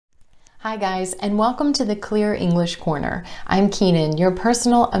Hi guys, and welcome to the Clear English Corner. I'm Keenyn, your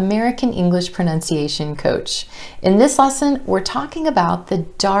personal American English pronunciation coach. In this lesson, we're talking about the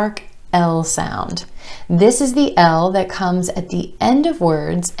dark L sound. This is the L that comes at the end of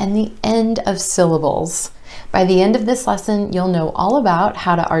words and the end of syllables. By the end of this lesson, you'll know all about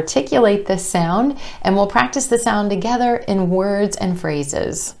how to articulate this sound, and we'll practice the sound together in words and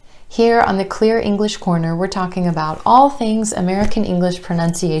phrases. Here on the Clear English Corner, we're talking about all things American English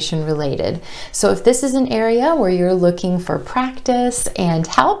pronunciation related. So if this is an area where you're looking for practice and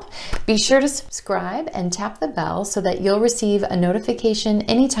help, be sure to subscribe and tap the bell so that you'll receive a notification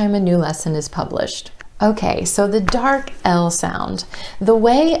anytime a new lesson is published. Okay, so the dark L sound. The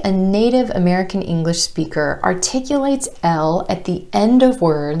way a native American English speaker articulates L at the end of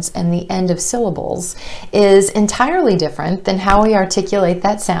words and the end of syllables is entirely different than how we articulate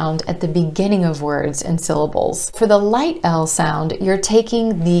that sound at the beginning of words and syllables. For the light L sound, you're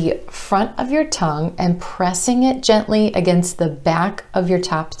taking the front of your tongue and pressing it gently against the back of your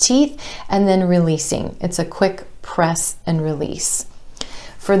top teeth and then releasing. It's a quick press and release.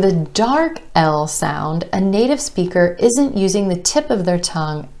 For the dark L sound, a native speaker isn't using the tip of their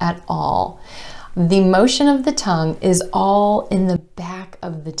tongue at all. The motion of the tongue is all in the back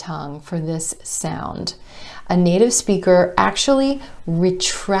of the tongue for this sound. A native speaker actually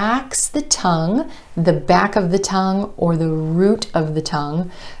retracts the tongue, the back of the tongue or the root of the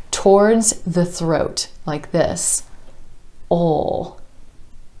tongue, towards the throat, like this. Oh,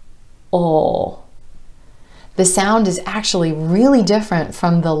 oh. The sound is actually really different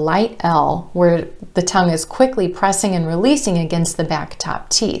from the light L, where the tongue is quickly pressing and releasing against the back top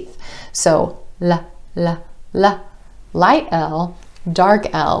teeth. So, la, la, la. Light L,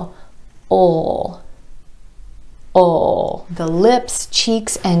 dark L, oh, oh. The lips,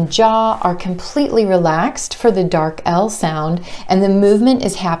 cheeks, and jaw are completely relaxed for the dark L sound, and the movement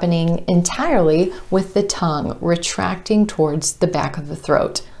is happening entirely with the tongue retracting towards the back of the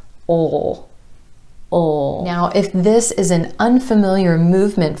throat. Oh. Oh. Now, if this is an unfamiliar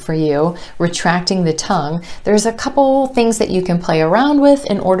movement for you, retracting the tongue, there's a couple things that you can play around with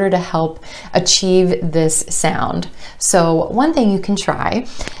in order to help achieve this sound. So one thing you can try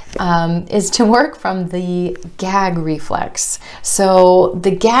is to work from the gag reflex. So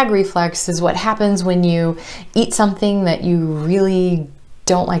the gag reflex is what happens when you eat something that you really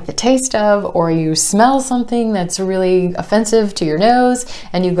don't like the taste of, or you smell something that's really offensive to your nose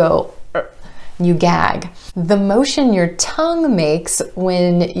and you go, you gag. The motion your tongue makes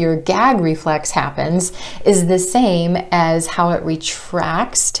when your gag reflex happens is the same as how it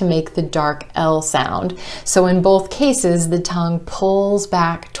retracts to make the dark L sound. So in both cases, the tongue pulls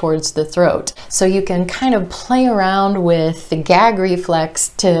back towards the throat. So you can kind of play around with the gag reflex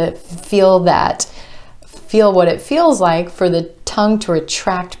to feel what it feels like for the tongue to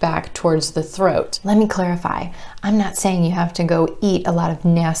retract back towards the throat. Let me clarify. I'm not saying you have to go eat a lot of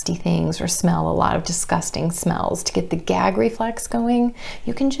nasty things or smell a lot of disgusting smells to get the gag reflex going.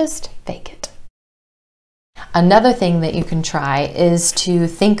 You can just fake it. Another thing that you can try is to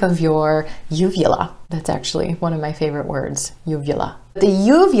think of your uvula. That's actually one of my favorite words, uvula. The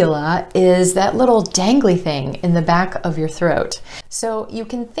uvula is that little dangly thing in the back of your throat. So you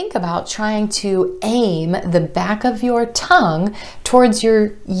can think about trying to aim the back of your tongue towards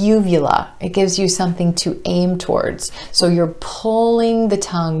your uvula. It gives you something to aim towards. So you're pulling the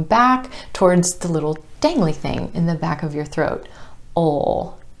tongue back towards the little dangly thing in the back of your throat.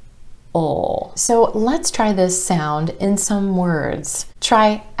 Oh. Oh. So let's try this sound in some words.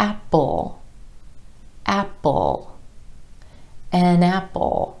 Try apple, apple, an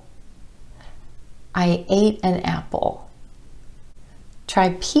apple. I ate an apple.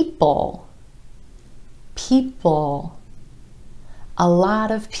 Try people, people, a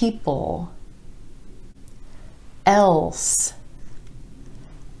lot of people. Else,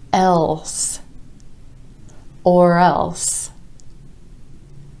 else, or else.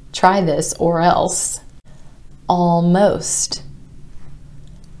 Try this, or else. Almost,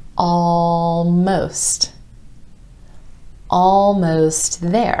 almost, almost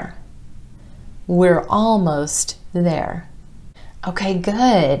there. We're almost there. Okay,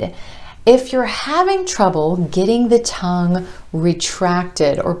 good. If you're having trouble getting the tongue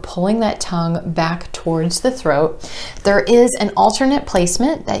retracted or pulling that tongue back towards the throat, there is an alternate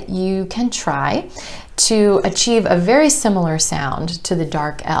placement that you can try to achieve a very similar sound to the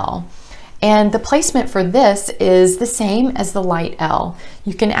dark L. And the placement for this is the same as the light L.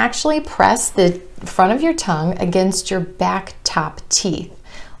 You can actually press the front of your tongue against your back top teeth.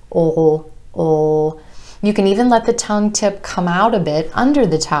 Oh, oh. You can even let the tongue tip come out a bit under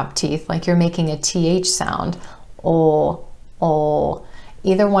the top teeth, like you're making a TH sound. Oh, oh.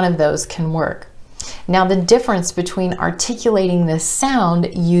 Either one of those can work. Now, the difference between articulating this sound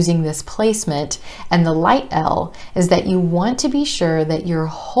using this placement and the light L is that you want to be sure that you're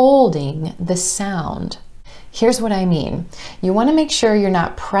holding the sound. Here's what I mean. You want to make sure you're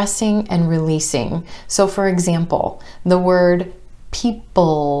not pressing and releasing. So for example, the word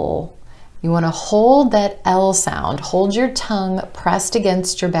people, you want to hold that L sound, hold your tongue pressed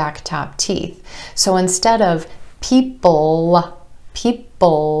against your back top teeth. So instead of people,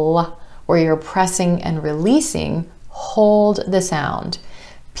 people, where you're pressing and releasing, hold the sound.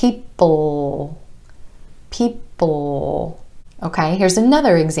 People, people. Okay, here's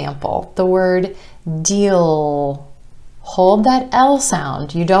another example. The word deal. Hold that L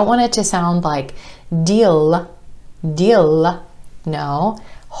sound. You don't want it to sound like deal, deal. No,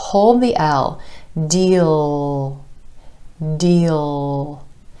 hold the L. Deal, deal.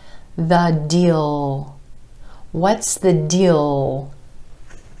 The deal. What's the deal?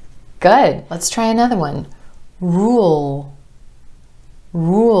 Good. Let's try another one. Rule,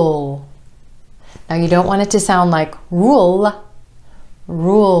 rule. Now you don't want it to sound like rule,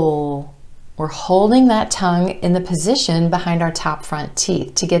 rule. We're holding that tongue in the position behind our top front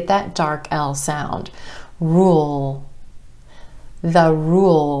teeth to get that dark L sound. Rule, the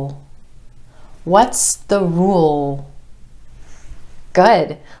rule. What's the rule?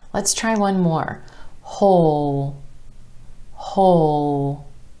 Good. Let's try one more. Whole, whole.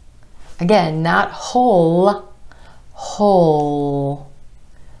 Again, not whole, whole.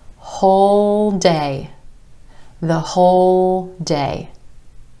 Whole day, the whole day.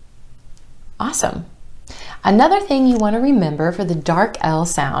 Awesome. Another thing you want to remember for the dark L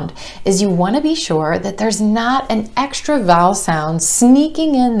sound is you want to be sure that there's not an extra vowel sound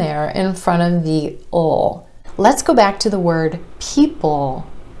sneaking in there in front of the ul. Let's go back to the word people.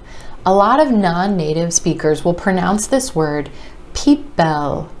 A lot of non-native speakers will pronounce this word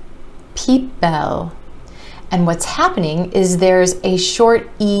people, people. And what's happening is there's a short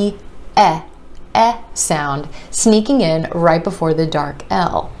e sound sneaking in right before the dark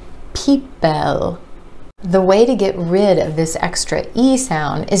L. People. The way to get rid of this extra E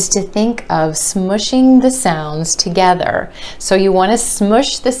sound is to think of smushing the sounds together. So you want to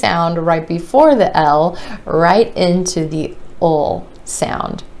smush the sound right before the L right into the ul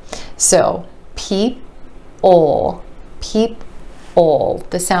sound. So peep, ul, peep, ul.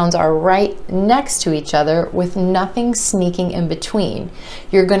 The sounds are right next to each other with nothing sneaking in between.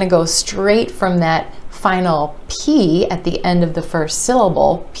 You're going to go straight from that final P at the end of the first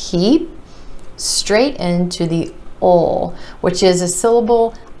syllable, peep, straight into the ul, which is a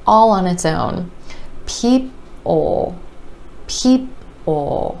syllable all on its own. Peep, ul, peep,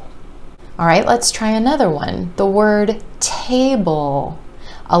 ul. All right, let's try another one. The word table.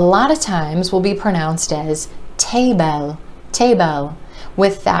 A lot of times will be pronounced as table, table,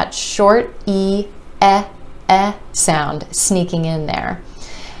 with that short E, sound sneaking in there.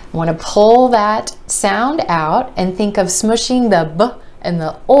 I want to pull that sound out and think of smushing the B and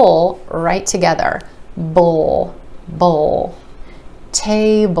the ul right together. Bowl, bowl,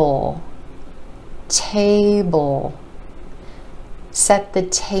 table, table. Set the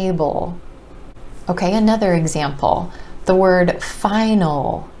table. Okay, another example. The word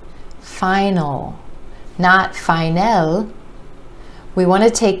final, final, not final. We want to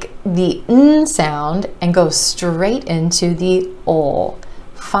take the N sound and go straight into the ul.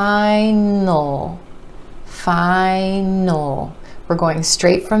 Final, final. We're going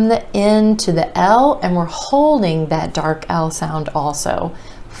straight from the N to the L and we're holding that dark L sound also.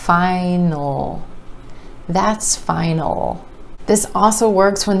 Final. That's final. This also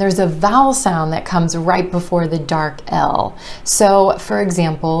works when there's a vowel sound that comes right before the dark L. So, for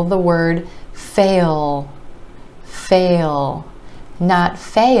example, the word fail, fail, not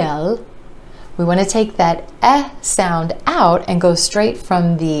fail. We want to take that sound out and go straight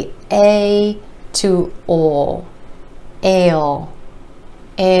from the A to ul. Ale,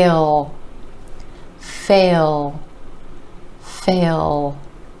 ale, fail, fail,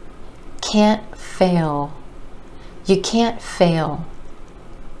 can't fail. You can't fail.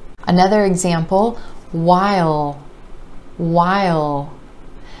 Another example, while, while.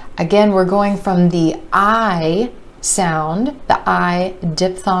 Again, we're going from the I sound, the I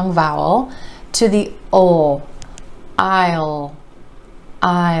diphthong vowel, to the ul. I'll,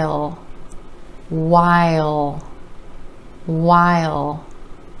 I'll, while, while,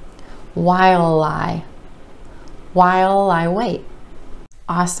 while I wait.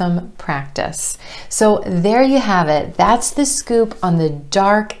 Awesome practice. So there you have it. That's the scoop on the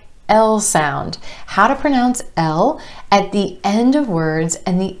dark L sound. How to pronounce L at the end of words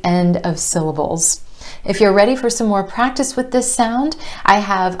and the end of syllables. If you're ready for some more practice with this sound, I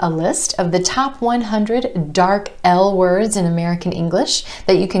have a list of the top 100 dark L words in American English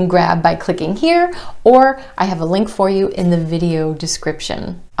that you can grab by clicking here, or I have a link for you in the video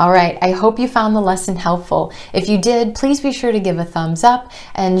description. All right, I hope you found the lesson helpful. If you did, please be sure to give a thumbs up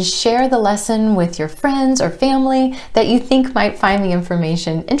and share the lesson with your friends or family that you think might find the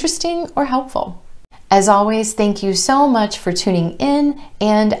information interesting or helpful. As always, thank you so much for tuning in,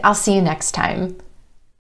 and I'll see you next time.